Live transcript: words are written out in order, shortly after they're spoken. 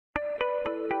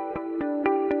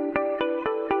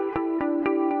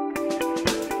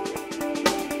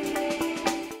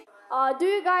Do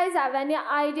you guys have any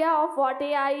idea of what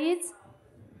AI is?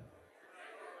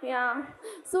 Yeah.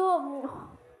 So,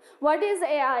 what is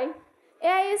AI?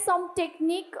 AI is some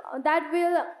technique that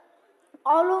will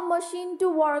allow machine to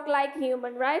work like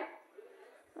human, right?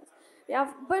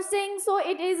 Yeah. But saying so,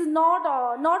 it is not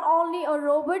only a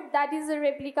robot that is a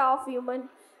replica of human.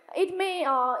 It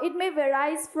may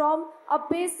varies from a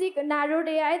basic narrowed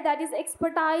AI that is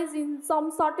expertise in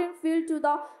some certain field to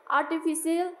the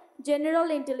artificial general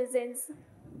intelligence.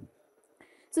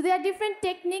 So there are different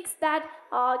techniques that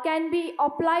can be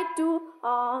applied to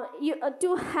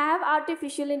have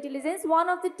artificial intelligence. One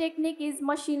of the technique is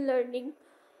machine learning.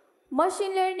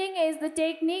 Machine learning is the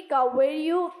technique where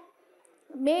you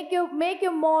make your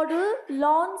model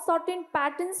learn certain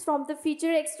patterns from the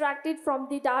feature extracted from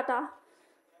the data.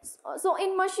 So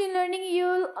in machine learning,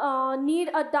 you'll need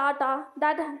a data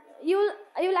that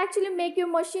you'll actually make your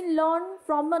machine learn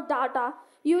from a data.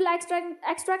 You'll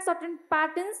extract certain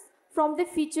patterns from the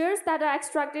features that are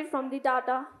extracted from the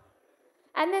data.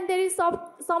 And then there is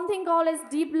something called as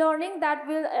deep learning that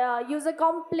will use a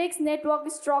complex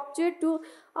network structure to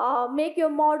make your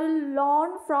model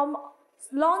learn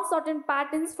certain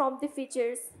patterns from the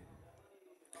features.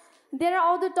 There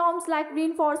are other terms like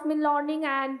reinforcement learning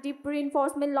and deep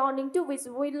reinforcement learning too, which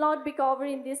will not be covered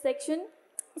in this section.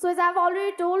 So as I've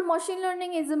already told, machine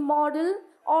learning is a model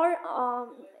or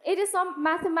it is some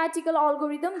mathematical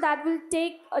algorithm that will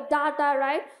take a data,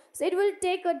 right? So it will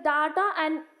take a data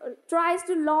and tries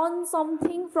to learn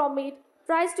something from it,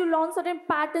 tries to learn certain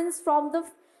patterns from the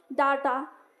data.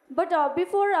 But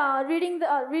before reading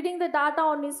the data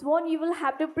on its own, you will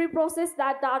have to pre-process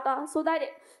that data so that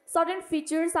certain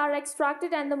features are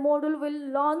extracted and the model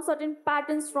will learn certain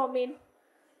patterns from it.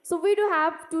 So we do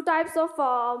have two types of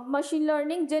machine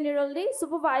learning generally,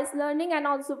 supervised learning and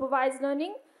unsupervised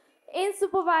learning. In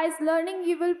supervised learning,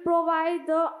 you will provide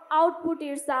the output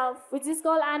yourself, which is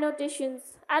called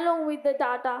annotations, along with the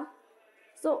data.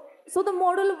 So the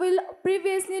model will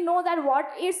previously know that what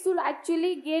it should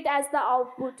actually get as the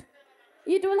output.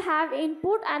 It will have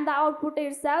input and the output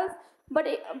itself, but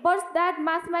that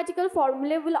mathematical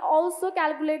formula will also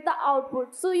calculate the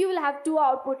output. So you will have two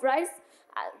output, right?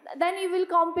 Then you will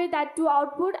compare that two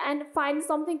output and find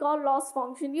something called loss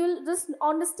function. You'll just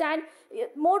understand,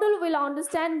 model will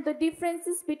understand the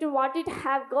differences between what it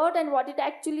have got and what it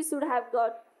actually should have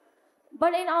got.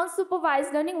 But in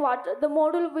unsupervised learning, what the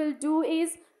model will do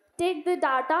is take the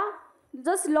data,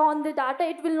 just learn the data.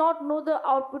 It will not know the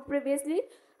output previously,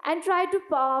 and try to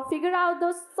figure out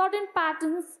those certain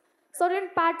patterns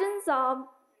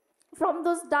from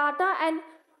those data, and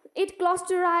it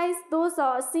clusterize those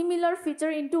similar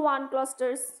feature into one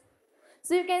clusters.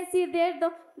 So you can see there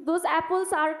those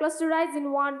apples are clusterized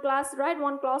in one class, right?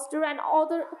 One cluster, and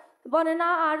other banana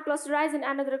are clusterized in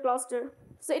another cluster.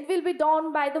 So it will be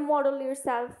done by the model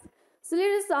yourself. So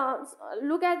let us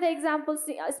look at the example,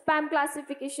 spam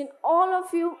classification.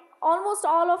 Almost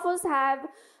all of us have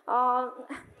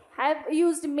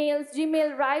used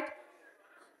Gmail, right?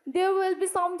 There will be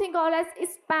something called as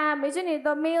spam, isn't it?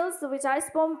 The mails which are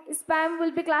spam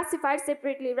will be classified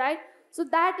separately, right? So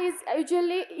that is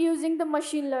usually using the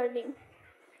machine learning.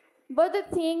 But the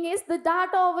thing is, the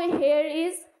data over here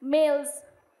is mails,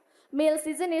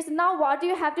 isn't it? So now what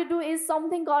you have to do is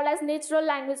something called as natural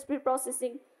language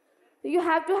preprocessing. You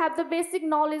have to have the basic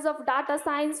knowledge of data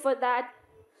science for that.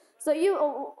 So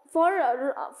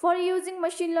for using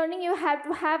machine learning, you have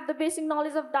to have the basic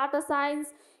knowledge of data science,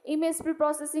 image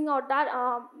preprocessing,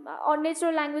 or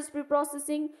natural language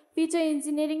preprocessing, feature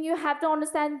engineering. You have to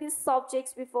understand these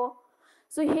subjects before.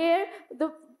 So here,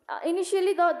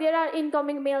 initially there are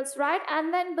incoming mails, right?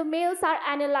 And then the mails are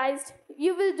analyzed.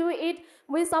 You will do it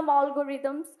with some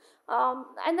algorithms.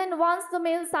 And then once the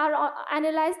mails are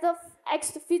analyzed, the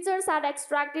features are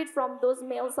extracted from those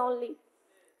mails only.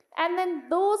 And then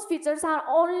those features are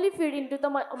only fed into the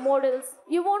models.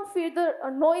 You won't feed the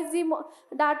noisy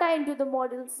data into the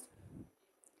models.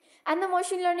 And the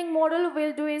machine learning model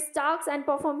will do its tasks and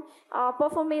perform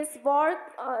its work.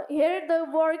 Here the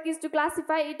work is to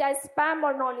classify it as spam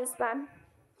or non-spam.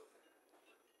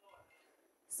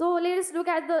 So let us look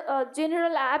at the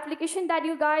general application that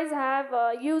you guys have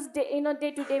used in a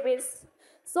day-to-day basis.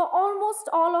 So almost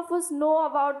all of us know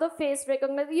about the face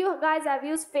recognition. You guys have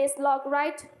used face lock,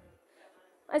 right?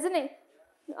 Isn't it?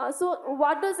 So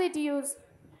what does it use?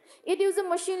 It uses a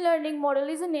machine learning model,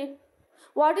 isn't it?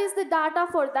 What is the data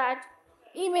for that?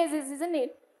 Images, isn't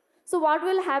it? So what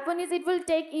will happen is it will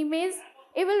take image,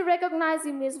 it will recognize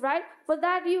image, right? For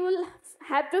that you will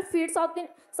have to feed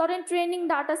certain training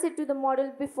data set to the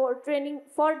model before training,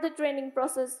 for the training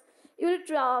process. You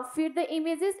will feed the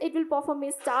images, it will perform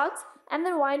its tasks, and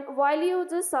then while you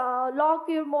just unlock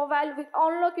your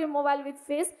mobile with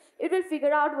face, it will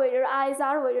figure out where your eyes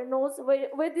are, where your nose,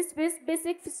 where this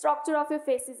basic structure of your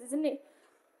face is, isn't it?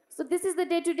 So this is the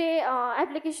day-to-day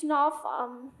application of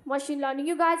machine learning.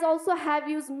 You guys also have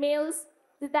used mails.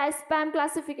 That spam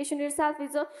classification itself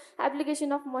is a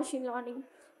application of machine learning.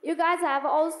 You guys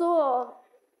also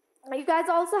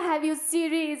have used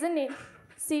Siri, isn't it?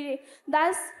 Siri,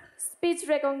 that's speech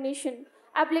recognition,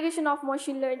 application of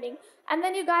machine learning. And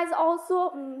then you guys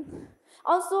also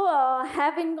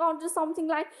have encountered something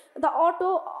like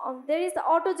there is the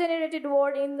auto-generated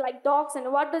word in like docs,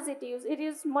 and what does it use? It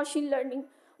is machine learning.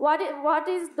 What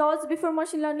is does before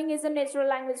machine learning is a natural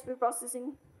language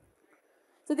preprocessing.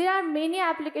 So there are many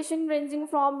applications ranging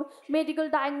from medical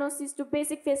diagnosis to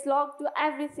basic face log to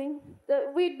everything.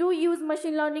 We do use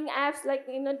machine learning apps like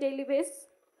in a daily basis,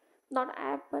 not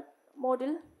app but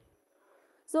model.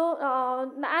 So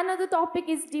another topic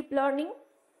is deep learning.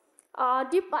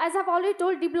 As I've already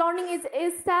told, deep learning is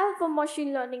itself a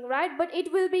machine learning, right? But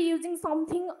it will be using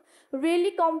something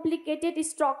really complicated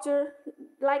structure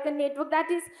like a network that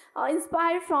is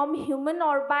inspired from human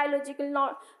or biological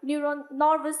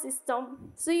nervous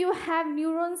system. So you have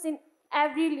neurons in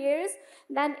every layers,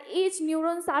 then each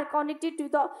neurons are connected to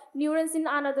the neurons in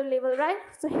another level, right?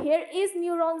 So here is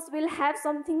neurons will have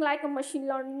something like a machine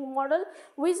learning model,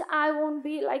 which I won't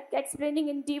be like explaining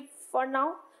in deep for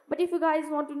now. But if you guys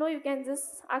want to know, you can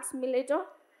just ask me later.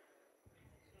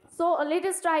 So let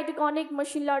us try to connect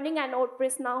machine learning and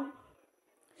WordPress now.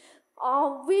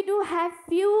 We do have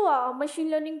few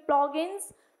machine learning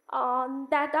plugins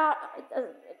that are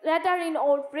in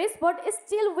WordPress, but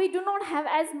still we do not have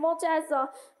as much as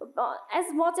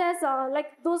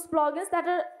like those plugins that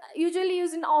are usually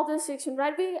used in other section,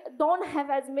 right? We don't have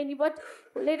as many, but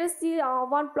let us see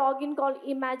one plugin called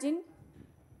Imagine.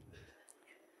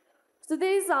 So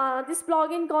there is this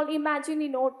plugin called Imagine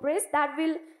in WordPress that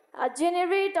will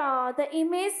generate the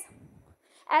image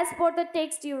as per the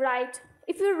text you write.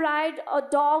 If you write a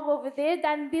dog over there,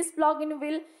 then this plugin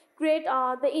will create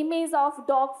the image of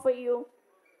dog for you.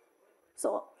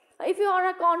 So if you are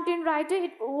a content writer,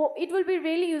 it will be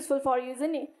really useful for you,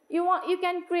 isn't it? You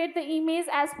can create the image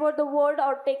as per the word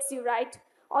or text you write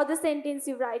or the sentence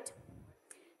you write.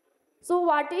 So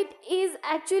what it is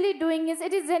actually doing is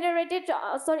it is generated,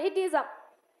 it is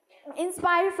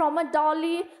inspired from a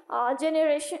DALL-E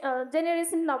generation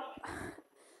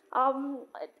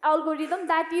algorithm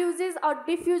that uses a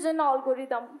diffusion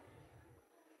algorithm.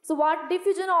 So what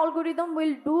diffusion algorithm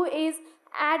will do is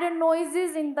add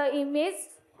noises in the image,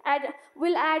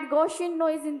 will add Gaussian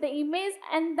noise in the image,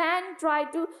 and then try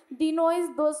to denoise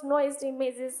those noised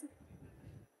images.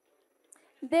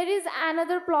 There is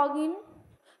another plugin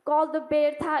called the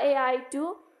Bertha AI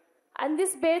 2, and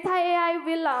this Bertha AI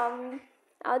will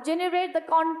generate the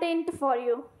content for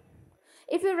you.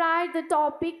 If you write the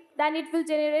topic, then it will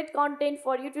generate content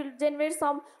for you. It will generate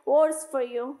some words for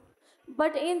you.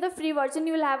 But in the free version,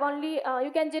 you will have only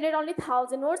you can generate only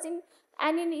 1,000 words.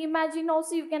 And in Imagine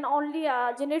also, you can only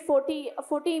generate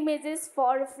 40 images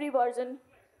for a free version.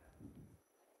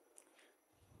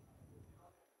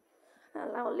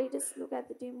 Now let us look at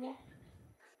the demo.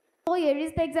 So here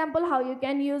is the example how you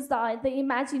can use the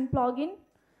Imagine plugin.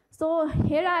 So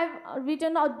here I've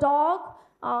written a dog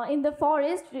in the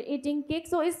forest eating cake.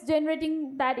 So it's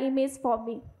generating that image for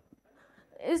me.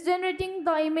 It's generating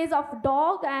the image of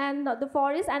dog and the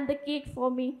forest and the cake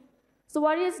for me. So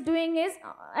what it's doing is,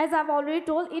 as I've already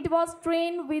told, it was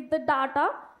trained with the data,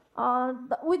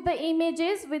 with the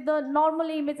images, with the normal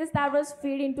images that was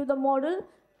fed into the model.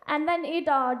 And then it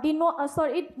added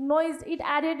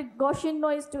Gaussian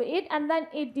noise to it, and then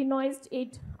it denoised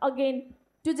it again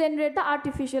to generate the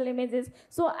artificial images.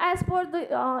 So as per the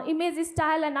image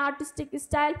style and artistic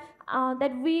style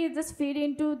that we just feed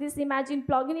into this Imagine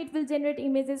plugin, it will generate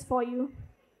images for you.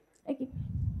 Okay.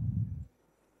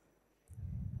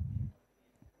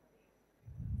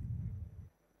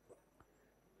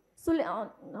 So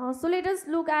let us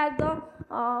look at the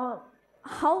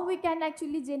how we can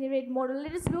actually generate model.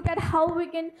 Let us look at how we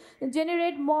can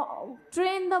generate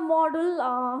train the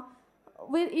model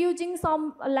with using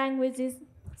some languages.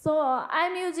 So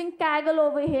I'm using Kaggle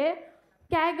over here.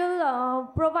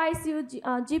 Kaggle provides you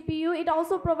GPU. It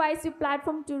also provides you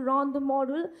platform to run the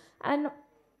model. And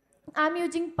I'm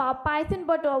using Python,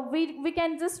 but we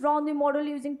can just run the model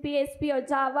using PHP or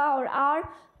Java or R.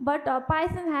 But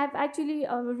Python have actually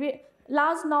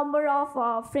large number of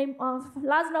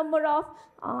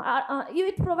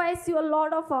it provides you a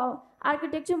lot of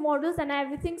architecture models and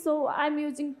everything. So I'm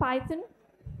using Python.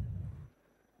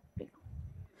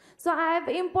 So I have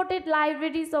imported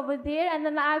libraries over there, and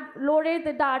then I've loaded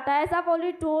the data. As I've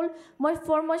already told,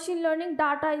 for machine learning,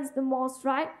 data is the most,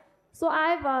 right? So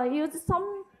I've used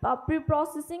some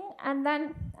pre-processing, and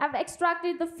then I've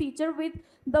extracted the feature with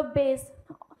the base.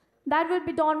 That will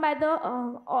be done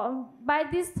by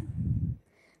this.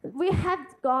 We have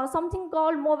something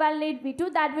called mobile net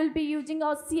v2 that will be using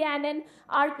a CNN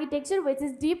architecture, which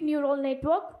is deep neural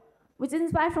network, which is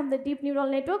inspired from the deep neural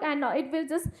network, and it will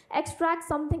just extract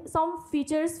some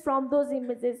features from those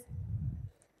images.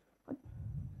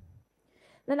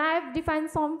 Then I have defined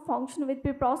some function with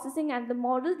pre-processing and the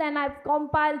model. Then I've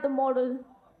compiled the model.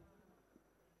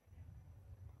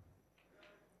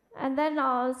 And then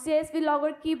CSV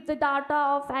logger keep the data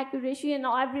of accuracy in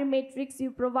every matrix you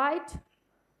provide.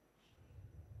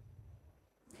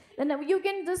 Then you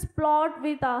can just plot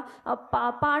with this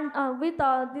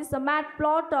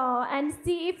matplot and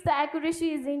see if the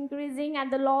accuracy is increasing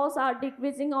and the loss are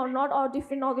decreasing or not, or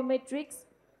different metrics.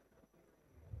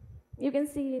 You can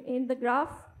see in the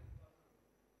graph.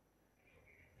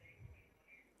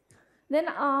 Then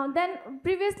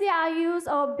previously I used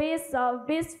a base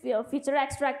feature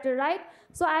extractor, right?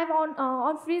 So I have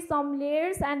on free some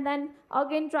layers, and then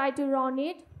again try to run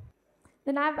it.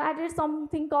 Then I've added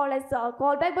something called as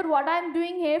callback. But what I'm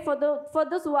doing here for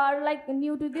those who are like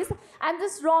new to this, I'm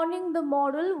just running the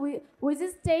model, which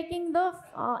is taking the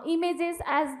images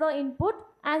as the input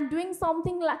and doing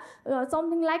something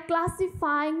like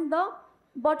classifying the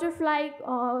butterfly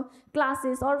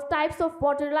classes or types of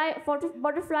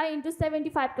butterfly into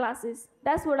 75 classes.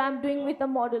 That's what I'm doing with the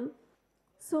model.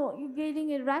 So you're getting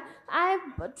it right.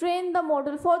 I've trained the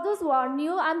model. For those who are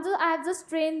new, I have just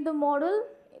trained the model,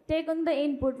 taken the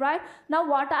input, right? Now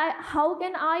how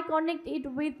can I connect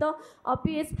it with the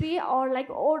PHP or like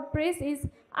WordPress is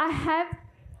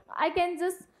I can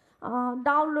just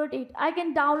download it. I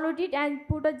can download it and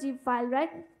put a zip file,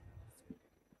 right?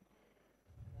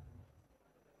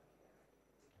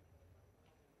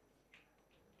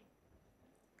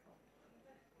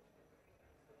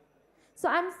 So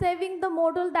I'm saving the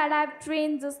model that I've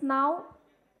trained just now.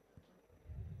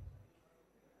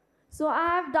 So I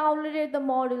have downloaded the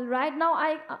model. Right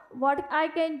now, what I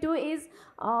can do is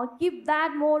keep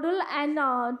that model and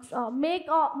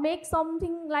make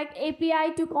something like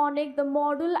API to connect the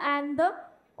model and the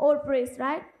WordPress,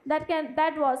 right? That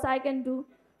I can do.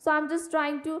 So I'm just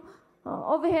trying to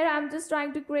over here. I'm just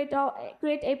trying to create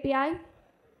API.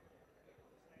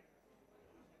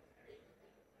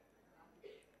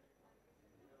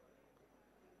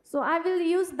 So I will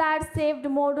use that saved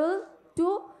model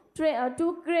to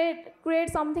create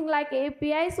something like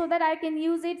API, so that I can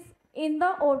use it in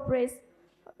the WordPress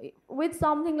with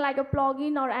something like a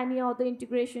plugin or any other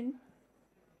integration.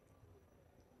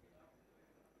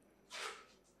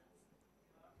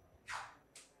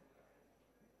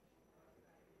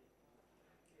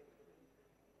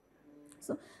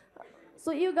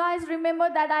 So you guys remember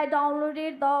that I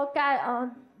downloaded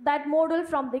that model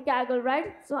from the Kaggle,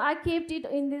 right? So I kept it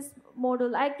in this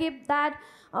model. I kept that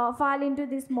file into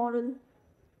this model.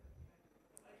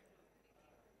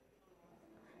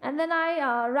 And then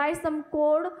I write some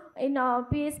code in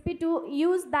PHP to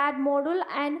use that model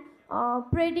and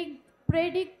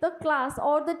predict the class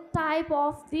or the type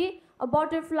of the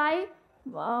butterfly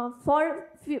for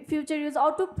future use,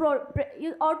 or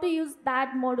to use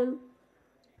that model.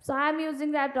 So I'm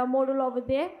using that model over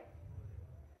there.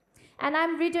 And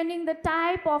I'm returning the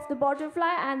type of the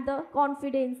butterfly and the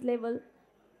confidence level.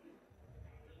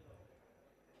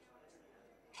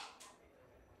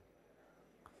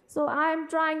 So I'm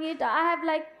trying it. I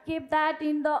have kept that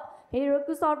in the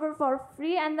Heroku server for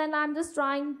free, and then I'm just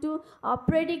trying to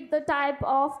predict the type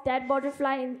of that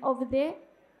butterfly over there.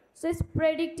 So it's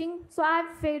predicting. So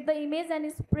I've fed the image, and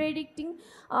it's predicting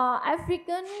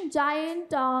African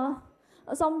giant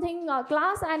something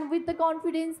class, and with the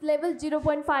confidence level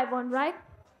 0.51, right?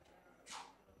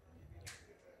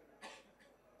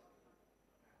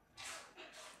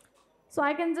 So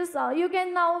I can just, you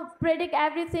can now predict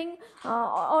everything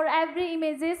or every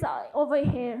images over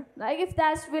here. Like if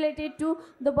that's related to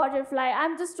the butterfly,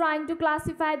 I'm just trying to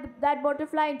classify that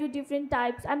butterfly into different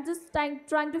types. I'm just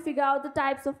trying to figure out the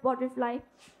types of butterfly.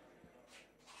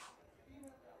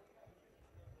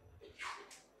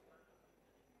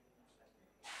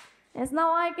 Yes,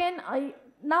 now I can,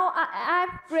 now I've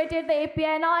created the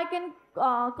API. Now I can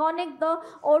connect the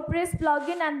WordPress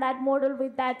plugin and that model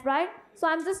with that, right? So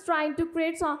I'm just trying to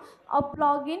create a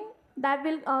plugin that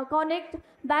will connect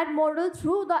that model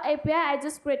through the API I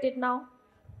just created now.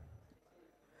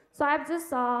 So I've just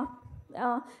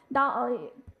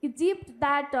zipped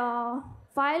that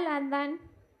file, and then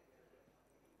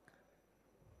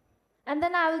And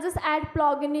then I will just add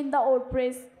plugin in the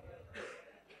WordPress.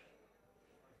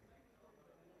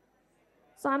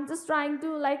 So I'm just trying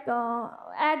to like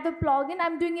add the plugin.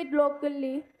 I'm doing it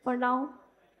locally for now.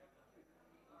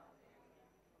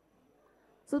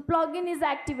 So plugin is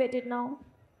activated now.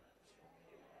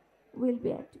 Will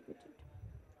be activated.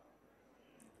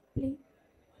 Play.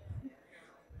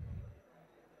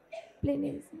 Play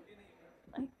names.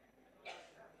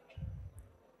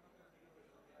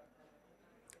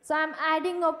 So I'm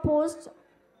adding a post.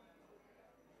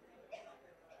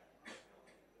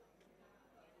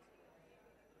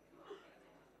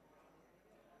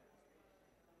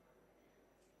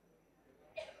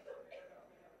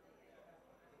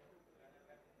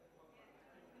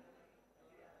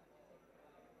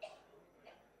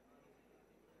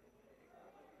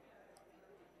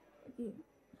 Okay.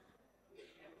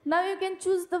 Now you can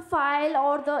choose the file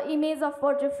or the image of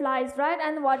butterflies, right?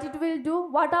 And what it will do,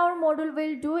 what our model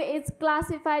will do is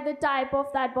classify the type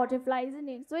of that butterfly, isn't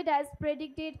it? So it has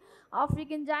predicted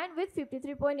African giant with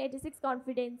 53.86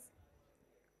 confidence.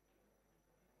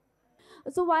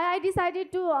 So why I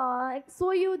decided to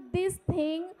show you this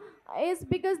thing is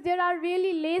because there are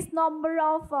really less number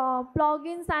of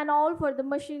plugins and all for the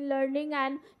machine learning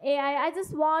and AI. I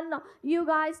just want you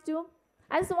guys to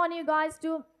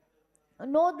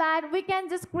know that we can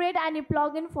just create any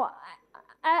plugin for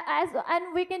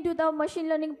and we can do the machine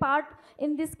learning part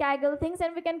in this Kaggle things,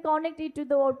 and we can connect it to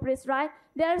the WordPress, right?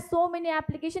 There are so many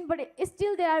applications, but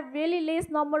still there are really less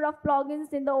number of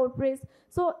plugins in the WordPress.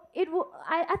 So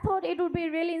I thought it would be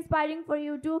really inspiring for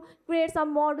you to create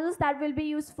some models that will be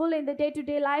useful in the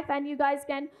day-to-day life, and you guys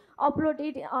can upload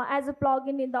it as a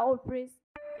plugin in the WordPress.